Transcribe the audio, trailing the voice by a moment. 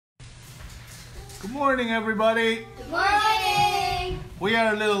Good morning, everybody. Good morning. We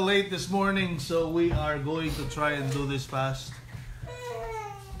are a little late this morning, so we are going to try and do this fast.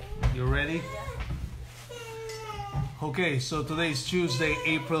 You ready? Okay, so today is Tuesday,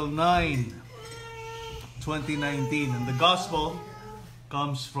 April 9, 2019, and the Gospel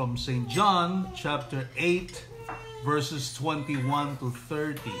comes from St. John, chapter 8, verses 21 to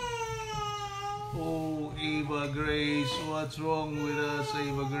 30. Oh, Eva Grace, what's wrong with us,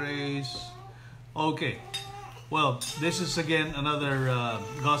 Eva Grace? Okay, well, this is again another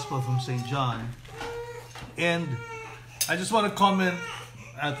Gospel from St. John, and I just want to comment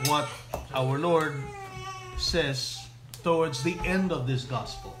at what our Lord says towards the end of this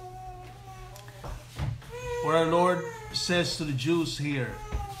Gospel, where our Lord says to the Jews here,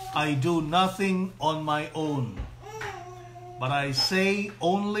 I do nothing on my own, but I say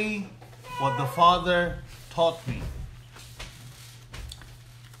only what the Father taught me.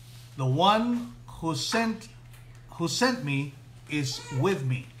 The one who sent me is with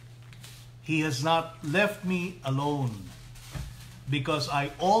me. He has not left me alone, because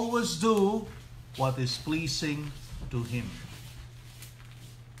I always do what is pleasing to Him.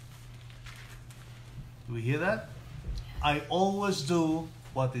 Do we hear that? I always do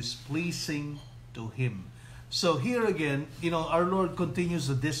what is pleasing to Him. So here again, our Lord continues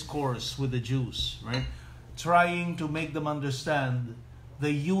the discourse with the Jews, right? Trying to make them understand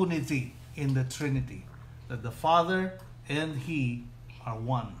the unity in the Trinity. That the Father and He are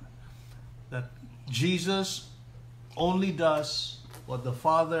one. That Jesus only does what the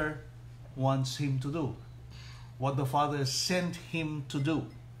Father wants Him to do. What the Father sent Him to do.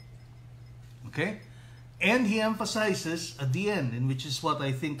 Okay? And He emphasizes at the end, and which is what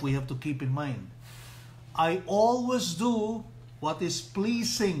I think we have to keep in mind, I always do what is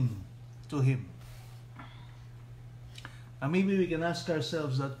pleasing to Him. Now maybe we can ask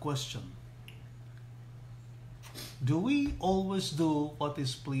ourselves that question. Do we always do what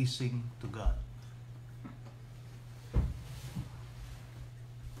is pleasing to God?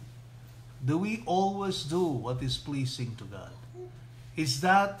 Do we always do what is pleasing to God? Is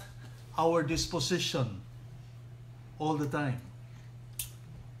that our disposition all the time?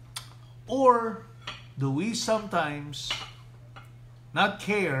 Or do we sometimes not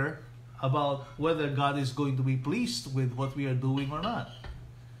care about whether God is going to be pleased with what we are doing or not?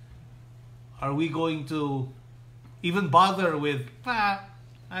 Are we going to even bother with, I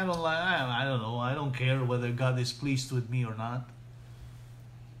don't know, I don't care whether God is pleased with me or not?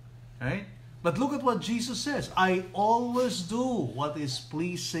 Right? But look at what Jesus says. I always do what is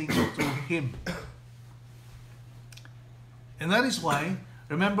pleasing to Him. And that is why,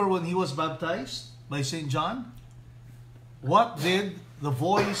 remember when He was baptized by St. John? What did the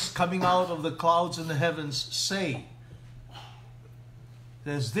voice coming out of the clouds in the heavens say? It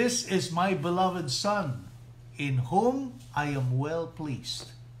says, this is my beloved Son, in whom I am well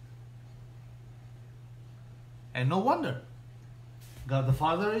pleased. And no wonder. God the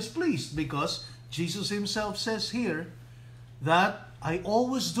Father is pleased because Jesus Himself says here that I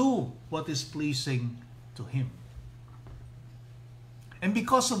always do what is pleasing to Him. And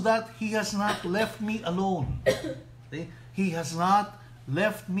because of that, He has not left me alone. He has not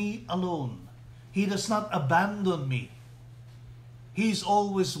left me alone. He does not abandon me. He is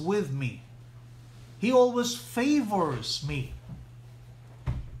always with me. He always favors me.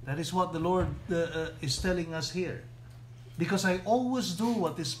 That is what the Lord is telling us here. Because I always do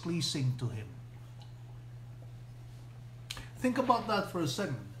what is pleasing to Him. Think about that for a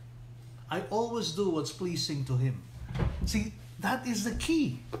second. I always do what's pleasing to Him. See, that is the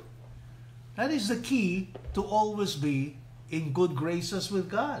key. That is the key to always be in good graces with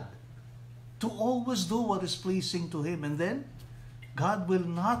God. To always do what is pleasing to Him. And then, God will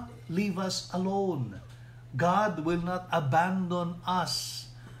not leave us alone. God will not abandon us.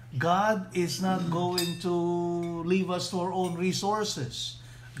 God is not going to leave us to our own resources.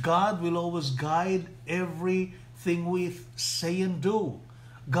 God will always guide everything we say and do.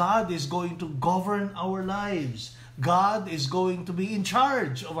 God is going to govern our lives. God is going to be in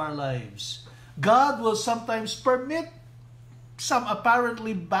charge of our lives. God will sometimes permit some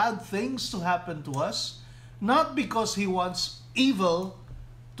apparently bad things to happen to us, not because He wants evil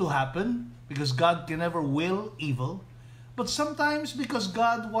to happen, because God can never will evil, but sometimes because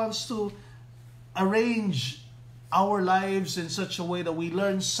God wants to arrange our lives in such a way that we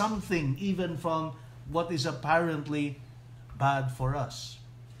learn something even from what is apparently bad for us.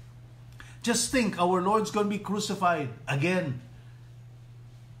 Just think, our Lord's going to be crucified again.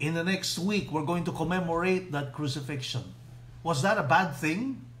 In the next week, we're going to commemorate that crucifixion. Was that a bad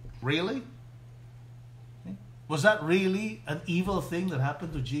thing? Really? Was that really an evil thing that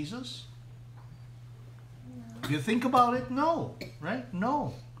happened to Jesus? If you think about it, no. Right?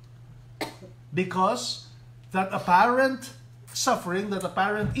 No. Because that apparent suffering, that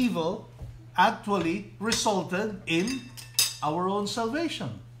apparent evil, actually resulted in our own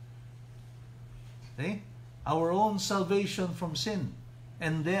salvation. Okay? Our own salvation from sin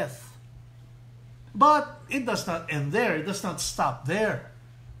and death. But it does not end there. It does not stop there.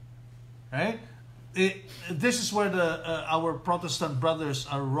 Right? This is where our Protestant brothers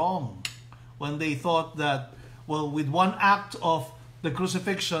are wrong when they thought that, well, with one act of the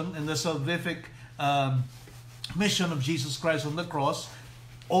crucifixion and the salvific mission of Jesus Christ on the cross,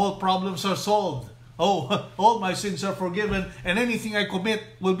 all problems are solved. Oh, all my sins are forgiven, and anything I commit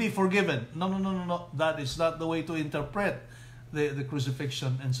will be forgiven. No. That is not the way to interpret the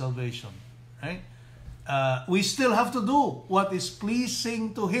crucifixion and salvation. Right? We still have to do what is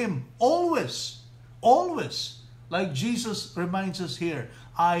pleasing to Him. Always. Always. Like Jesus reminds us here,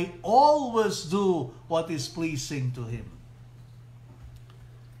 I always do what is pleasing to Him.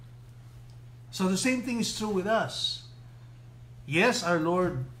 So the same thing is true with us. Yes, our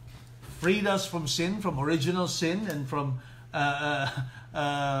Lord freed us from sin, from original sin, and from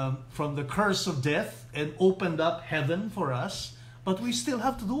the curse of death, and opened up heaven for us. But we still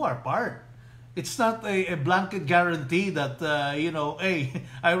have to do our part. It's not a blanket guarantee that, hey,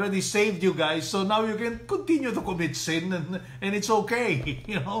 I already saved you guys, so now you can continue to commit sin and it's okay.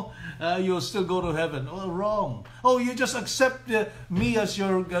 You'll still go to heaven. Oh, wrong. Oh, you just accept me as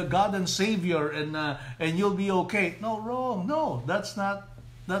your God and Savior and you'll be okay. No, wrong. No, that's not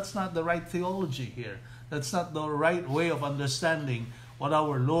the right theology here. That's not the right way of understanding what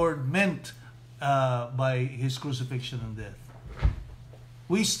our Lord meant by His crucifixion and death.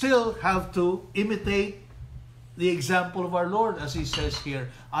 We still have to imitate the example of our Lord, as He says here,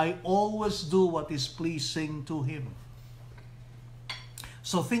 I always do what is pleasing to Him.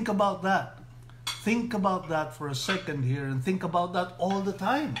 So think about that. Think about that for a second here, and think about that all the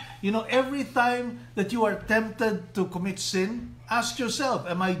time. Every time that you are tempted to commit sin, ask yourself,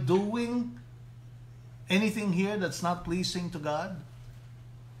 am I doing anything here that's not pleasing to God?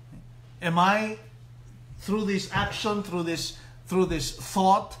 Am I, through this action, through this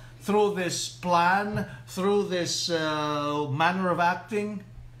thought, through this plan, through this manner of acting,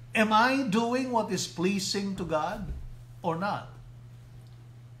 am I doing what is pleasing to God or not?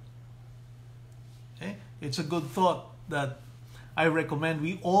 Okay? It's a good thought that I recommend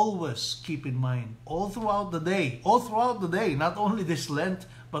we always keep in mind all throughout the day, not only this Lent,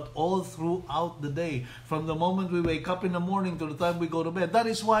 but all throughout the day, from the moment we wake up in the morning to the time we go to bed. That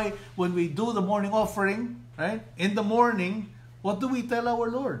is why when we do the morning offering, right, in the morning, what do we tell our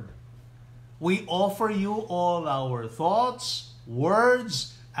Lord? We offer you all our thoughts,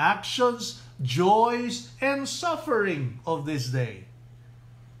 words, actions, joys, and suffering of this day.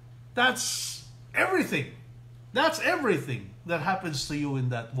 That's everything. That's everything that happens to you in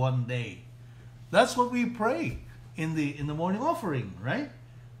that one day. That's what we pray in the morning offering, right?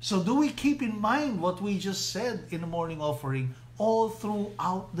 So do we keep in mind what we just said in the morning offering all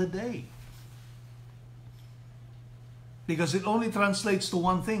throughout the day? Because it only translates to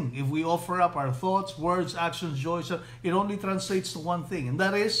one thing. If we offer up our thoughts, words, actions, joys, it only translates to one thing. And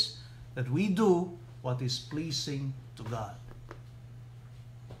that is that we do what is pleasing to God.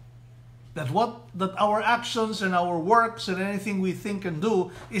 That our actions and our works and anything we think and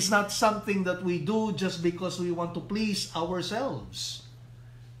do is not something that we do just because we want to please ourselves.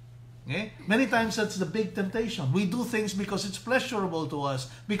 Okay? Many times that's the big temptation. We do things because it's pleasurable to us,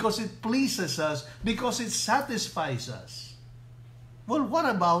 because it pleases us, because it satisfies us. Well, what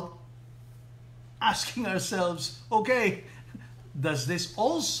about asking ourselves, okay, does this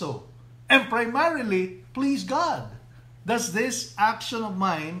also and primarily please God? Does this action of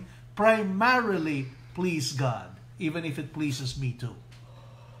mine primarily please God, even if it pleases me too?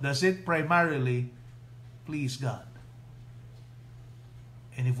 Does it primarily please God?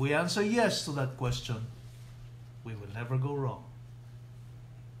 And if we answer yes to that question, we will never go wrong.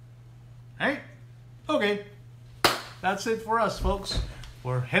 Right? Okay. That's it for us, folks.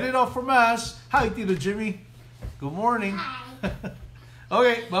 We're headed off for Mass. Hi, Tito Jimmy. Good morning. Hi.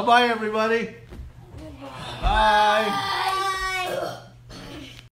 Okay, bye-bye, everybody. Bye.